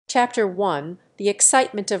Chapter 1, The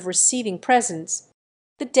Excitement of Receiving Presents.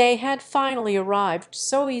 The day had finally arrived,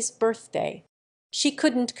 Zoe's birthday. She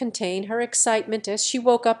couldn't contain her excitement as she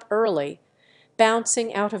woke up early,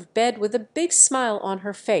 bouncing out of bed with a big smile on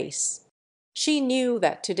her face. She knew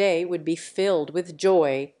that today would be filled with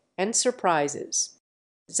joy and surprises.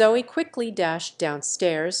 Zoe quickly dashed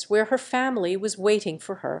downstairs, where her family was waiting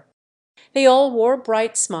for her. They all wore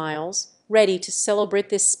bright smiles, ready to celebrate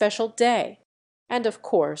this special day. And of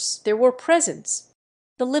course there were presents.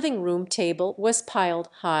 The living room table was piled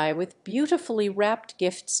high with beautifully wrapped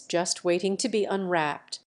gifts just waiting to be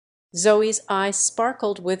unwrapped. Zoe's eyes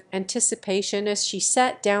sparkled with anticipation as she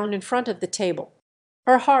sat down in front of the table.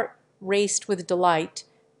 Her heart raced with delight,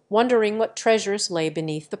 wondering what treasures lay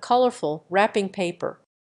beneath the colorful wrapping paper.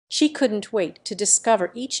 She couldn't wait to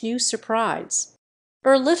discover each new surprise.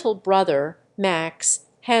 Her little brother, Max,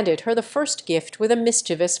 handed her the first gift with a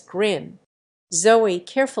mischievous grin. Zoe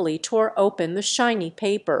carefully tore open the shiny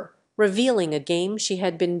paper, revealing a game she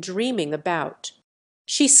had been dreaming about.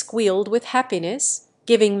 She squealed with happiness,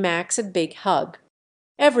 giving Max a big hug.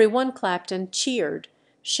 Everyone clapped and cheered,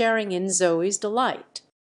 sharing in Zoe's delight.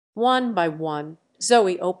 One by one,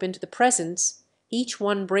 Zoe opened the presents, each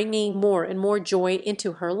one bringing more and more joy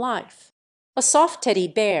into her life. A soft teddy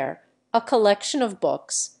bear, a collection of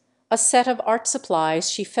books, a set of art supplies.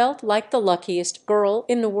 She felt like the luckiest girl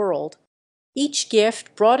in the world. Each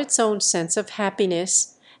gift brought its own sense of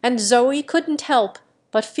happiness, and Zoe couldn't help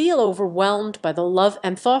but feel overwhelmed by the love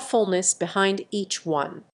and thoughtfulness behind each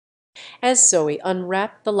one. As Zoe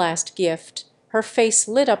unwrapped the last gift, her face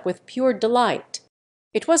lit up with pure delight.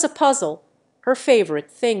 It was a puzzle, her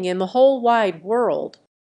favorite thing in the whole wide world.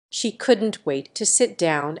 She couldn't wait to sit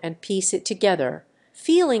down and piece it together,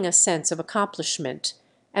 feeling a sense of accomplishment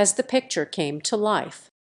as the picture came to life.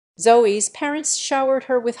 Zoe's parents showered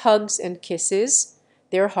her with hugs and kisses,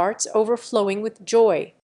 their hearts overflowing with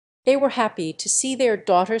joy. They were happy to see their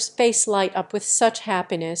daughter's face light up with such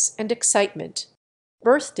happiness and excitement.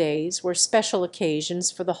 Birthdays were special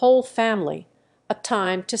occasions for the whole family, a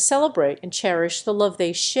time to celebrate and cherish the love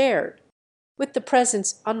they shared. With the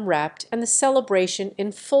presents unwrapped and the celebration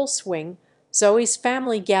in full swing, Zoe's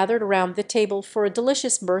family gathered around the table for a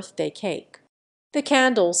delicious birthday cake. The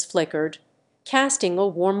candles flickered, casting a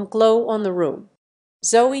warm glow on the room.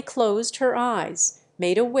 Zoe closed her eyes,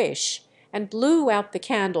 made a wish, and blew out the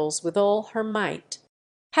candles with all her might.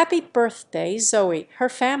 "Happy birthday, Zoe!" her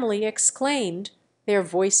family exclaimed, their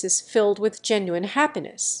voices filled with genuine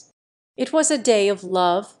happiness. It was a day of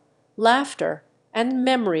love, laughter, and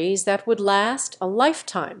memories that would last a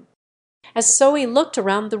lifetime. As Zoe looked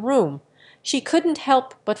around the room, she couldn't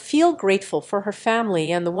help but feel grateful for her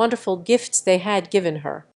family and the wonderful gifts they had given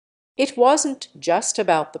her. It wasn't just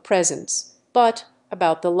about the presents, but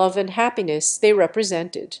about the love and happiness they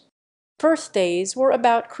represented. Birthdays were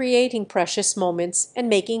about creating precious moments and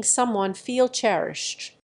making someone feel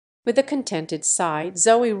cherished. With a contented sigh,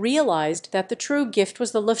 Zoe realized that the true gift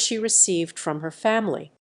was the love she received from her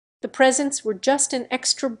family. The presents were just an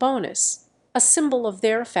extra bonus, a symbol of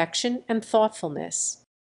their affection and thoughtfulness.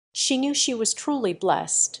 She knew she was truly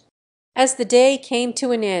blessed. As the day came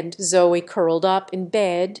to an end, Zoe curled up in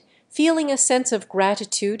bed, feeling a sense of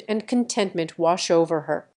gratitude and contentment wash over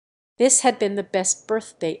her. This had been the best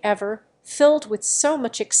birthday ever, filled with so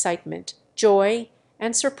much excitement, joy,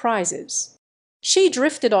 and surprises. She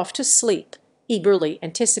drifted off to sleep, eagerly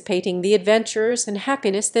anticipating the adventures and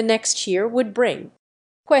happiness the next year would bring.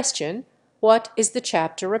 Question: what is the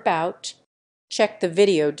chapter about? Check the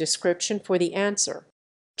video description for the answer.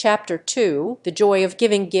 Chapter 2, The Joy of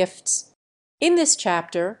Giving Gifts. In this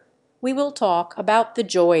chapter, we will talk about the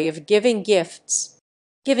joy of giving gifts.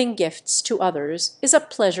 Giving gifts to others is a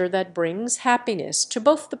pleasure that brings happiness to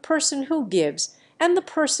both the person who gives and the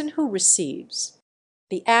person who receives.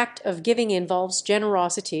 The act of giving involves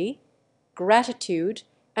generosity, gratitude,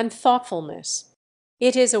 and thoughtfulness.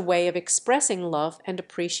 It is a way of expressing love and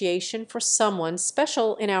appreciation for someone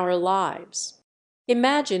special in our lives.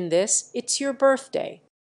 Imagine this: it's your birthday.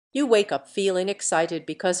 You wake up feeling excited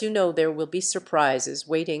because you know there will be surprises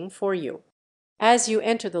waiting for you. As you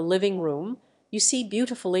enter the living room, you see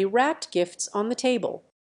beautifully wrapped gifts on the table.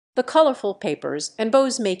 The colorful papers and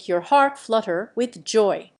bows make your heart flutter with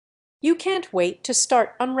joy. You can't wait to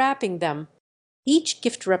start unwrapping them. Each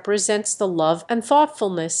gift represents the love and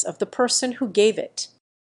thoughtfulness of the person who gave it.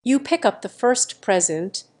 You pick up the first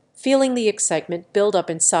present, feeling the excitement build up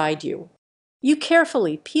inside you. You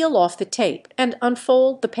carefully peel off the tape and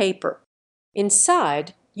unfold the paper.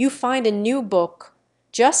 Inside, you find a new book,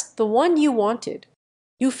 just the one you wanted.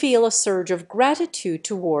 You feel a surge of gratitude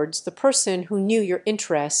towards the person who knew your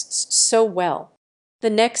interests so well. The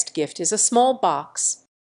next gift is a small box.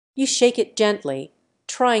 You shake it gently,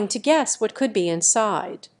 trying to guess what could be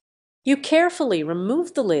inside. You carefully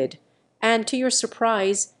remove the lid, and to your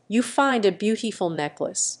surprise, you find a beautiful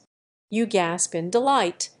necklace. You gasp in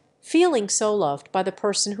delight, feeling so loved by the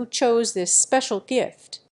person who chose this special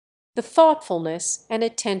gift. The thoughtfulness and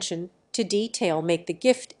attention to detail make the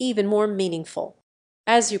gift even more meaningful.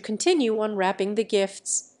 As you continue unwrapping the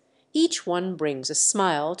gifts, each one brings a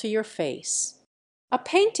smile to your face. A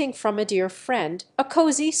painting from a dear friend, a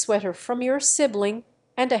cozy sweater from your sibling,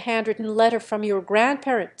 and a handwritten letter from your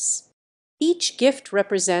grandparents. Each gift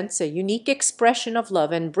represents a unique expression of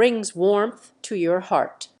love and brings warmth to your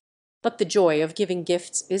heart. But the joy of giving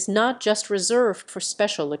gifts is not just reserved for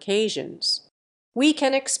special occasions. We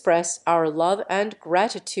can express our love and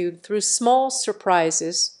gratitude through small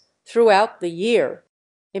surprises throughout the year.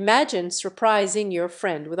 Imagine surprising your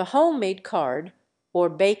friend with a homemade card or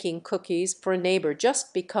baking cookies for a neighbor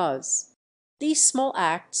just because. These small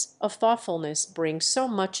acts of thoughtfulness bring so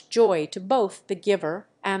much joy to both the giver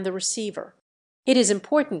and the receiver. It is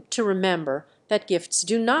important to remember that gifts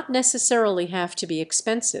do not necessarily have to be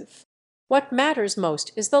expensive. What matters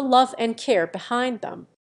most is the love and care behind them.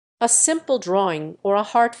 A simple drawing or a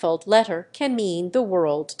heartfelt letter can mean the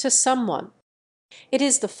world to someone. It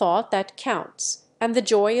is the thought that counts, and the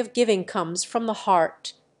joy of giving comes from the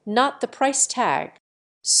heart, not the price tag.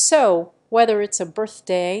 So, whether it's a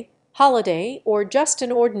birthday, holiday, or just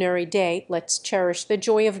an ordinary day, let's cherish the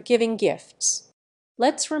joy of giving gifts.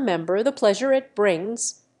 Let's remember the pleasure it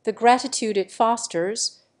brings, the gratitude it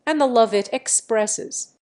fosters, and the love it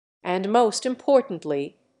expresses. And most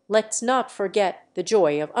importantly, let's not forget the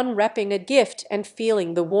joy of unwrapping a gift and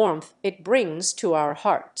feeling the warmth it brings to our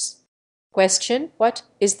hearts. Question: what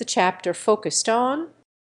is the chapter focused on?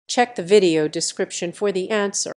 Check the video description for the answer.